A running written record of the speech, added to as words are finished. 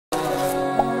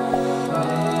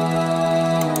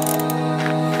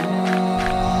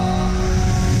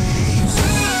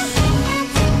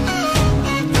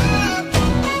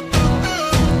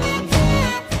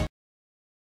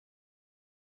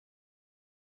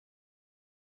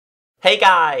Hey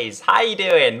guys, how you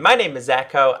doing? My name is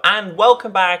Echo and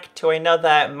welcome back to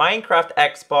another Minecraft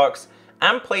Xbox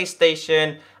and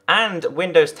PlayStation and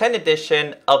Windows 10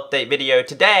 Edition update video.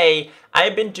 Today,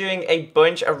 I've been doing a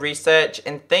bunch of research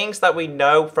in things that we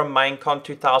know from Minecon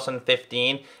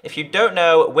 2015. If you don't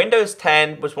know, Windows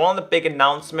 10 was one of the big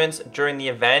announcements during the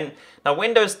event. Now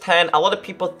Windows 10, a lot of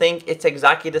people think it's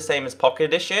exactly the same as Pocket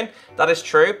Edition. That is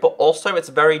true, but also it's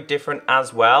very different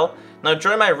as well. Now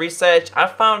during my research, I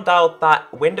found out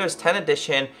that Windows 10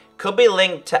 Edition could be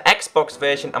linked to Xbox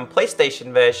version and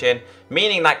PlayStation version,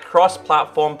 meaning that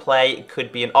cross-platform play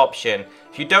could be an option.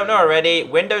 If you don't know already,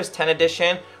 Windows 10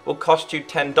 Edition will cost you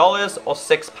 $10 or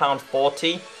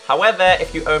 £6.40. However,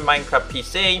 if you own Minecraft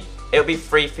PC, it'll be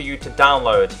free for you to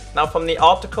download. Now from the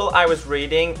article I was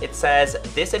reading, it says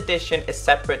this edition is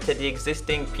separate to the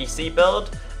existing PC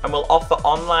build and will offer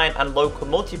online and local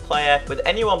multiplayer with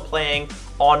anyone playing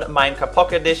on Minecraft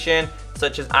Pocket Edition,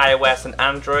 such as iOS and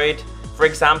Android. For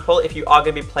example, if you are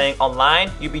going to be playing online,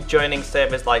 you'll be joining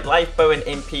servers like Lifeboat and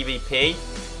in PvP.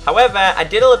 However, I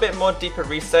did a little bit more deeper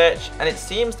research and it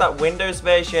seems that Windows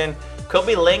version could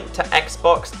be linked to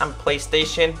Xbox and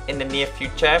PlayStation in the near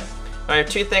future. Now, I have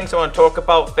two things I want to talk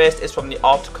about. First is from the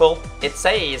article. It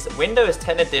says Windows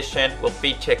 10 Edition will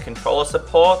feature controller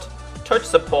support, touch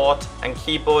support, and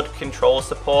keyboard control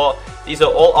support. These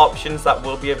are all options that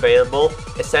will be available.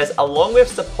 It says along with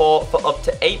support for up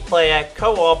to 8-player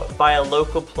co-op via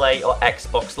local play or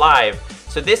Xbox Live.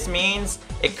 So this means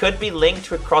it could be linked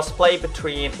to a crossplay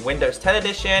between Windows 10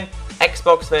 Edition,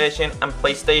 Xbox version, and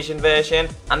PlayStation version.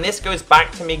 And this goes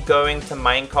back to me going to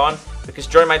Minecon, because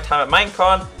during my time at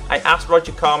Minecon, I asked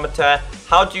Roger Carmenter,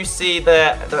 how do you see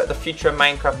the future of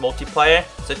Minecraft multiplayer,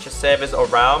 such as servers or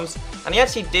realms? And he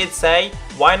actually did say,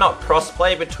 why not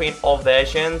crossplay between all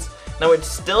versions? Now it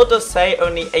still does say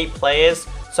only 8 players,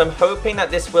 so I'm hoping that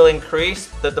this will increase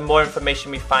the more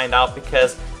information we find out,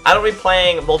 because I don't be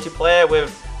playing multiplayer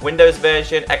with Windows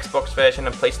version, Xbox version,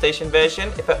 and PlayStation version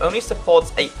if it only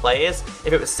supports 8 players.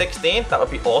 If it was 16, that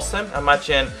would be awesome.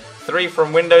 Imagine 3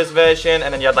 from Windows version,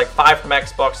 and then you had like 5 from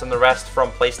Xbox and the rest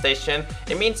from PlayStation.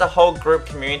 It means a whole group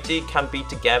community can be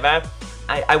together.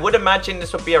 I would imagine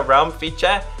this would be a realm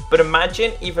feature, but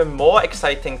imagine even more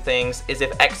exciting things is if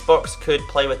Xbox could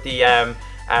play with the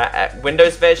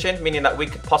Windows version, meaning that we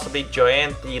could possibly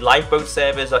join the Lifeboat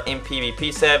servers or in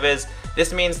PvP servers.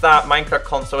 This means that Minecraft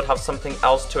console would have something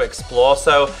else to explore.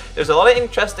 So there's a lot of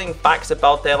interesting facts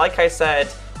about there. Like I said,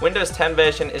 Windows 10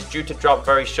 version is due to drop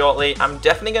very shortly. I'm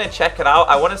definitely going to check it out.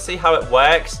 I want to see how it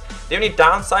works. The only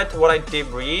downside to what I did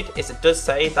read is it does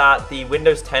say that the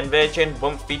Windows 10 version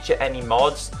won't feature any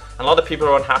mods. And a lot of people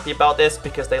are unhappy about this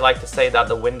because they like to say that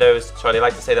they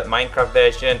like to say that Minecraft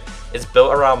version is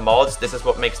built around mods. This is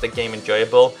what makes the game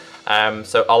enjoyable.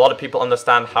 So a lot of people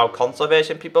understand how console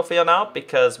version people feel now,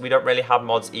 because we don't really have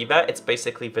mods either. It's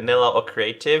basically vanilla or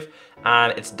creative,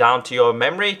 and it's down to your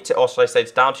memory, or should I say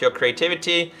it's down to your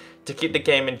creativity to keep the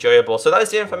game enjoyable. So that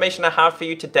is the information I have for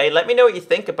you today. Let me know what you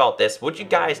think about this. Would you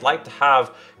guys like to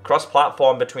have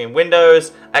cross-platform between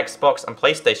Windows, Xbox, and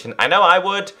PlayStation? I know I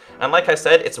would, and like I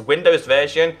said, it's Windows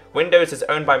version. Windows is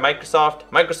owned by Microsoft.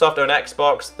 Microsoft own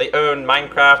Xbox, they own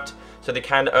Minecraft, so they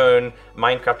kind of own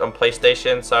Minecraft on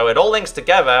PlayStation. So it all links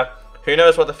together. Who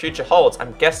knows what the future holds?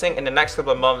 I'm guessing in the next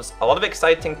couple of months, a lot of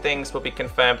exciting things will be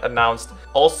confirmed, announced.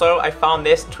 Also, I found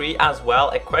this tweet as well.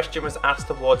 A question was asked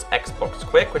towards Xbox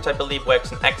Quick, which I believe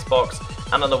works on Xbox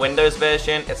and on the Windows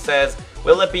version. It says,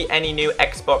 will there be any new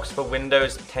Xbox for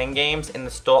Windows 10 games in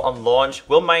the store on launch?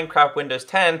 Will Minecraft Windows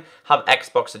 10 have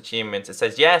Xbox achievements? It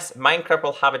says, yes, Minecraft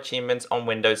will have achievements on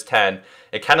Windows 10.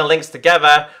 It kind of links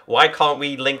together. Why can't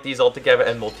we link these all together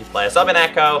in multiplayer? So I've been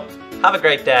Echo. Have a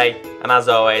great day. And as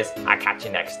always, I'll catch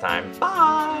you next time.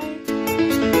 Bye.